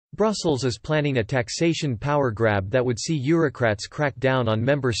Brussels is planning a taxation power grab that would see Eurocrats crack down on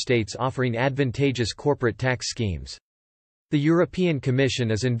member states offering advantageous corporate tax schemes. The European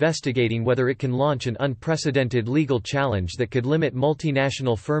Commission is investigating whether it can launch an unprecedented legal challenge that could limit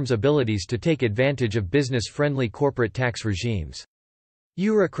multinational firms' abilities to take advantage of business-friendly corporate tax regimes.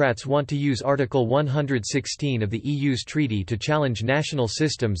 Eurocrats want to use Article 116 of the EU's treaty to challenge national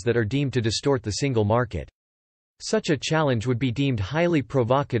systems that are deemed to distort the single market. Such a challenge would be deemed highly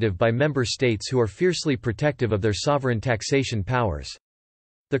provocative by member states who are fiercely protective of their sovereign taxation powers.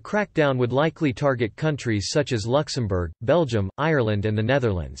 The crackdown would likely target countries such as Luxembourg, Belgium, Ireland and the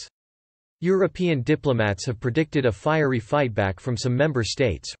Netherlands. European diplomats have predicted a fiery fightback from some member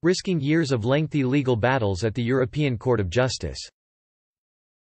states, risking years of lengthy legal battles at the European Court of Justice.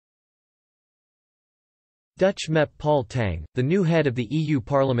 Dutch MEP Paul Tang, the new head of the EU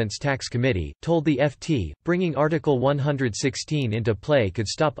Parliament's Tax Committee, told the FT, bringing Article 116 into play could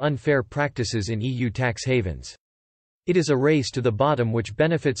stop unfair practices in EU tax havens. It is a race to the bottom which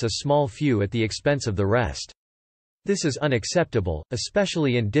benefits a small few at the expense of the rest. This is unacceptable,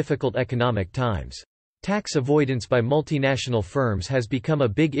 especially in difficult economic times. Tax avoidance by multinational firms has become a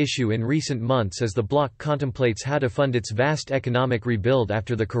big issue in recent months as the bloc contemplates how to fund its vast economic rebuild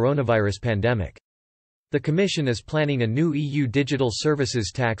after the coronavirus pandemic. The Commission is planning a new EU digital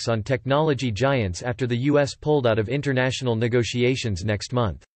services tax on technology giants after the US pulled out of international negotiations next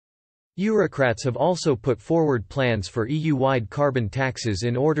month. Eurocrats have also put forward plans for EU-wide carbon taxes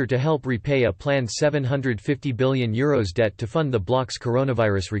in order to help repay a planned €750 billion debt to fund the bloc's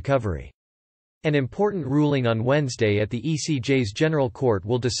coronavirus recovery. An important ruling on Wednesday at the ECJ's General Court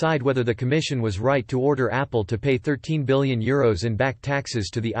will decide whether the Commission was right to order Apple to pay €13 billion in back taxes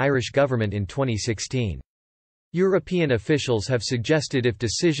to the Irish government in 2016. European officials have suggested if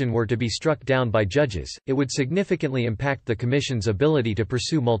decision were to be struck down by judges, it would significantly impact the Commission's ability to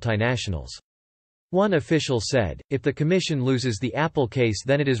pursue multinationals. One official said, if the Commission loses the Apple case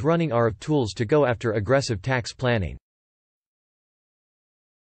then it is running out of tools to go after aggressive tax planning.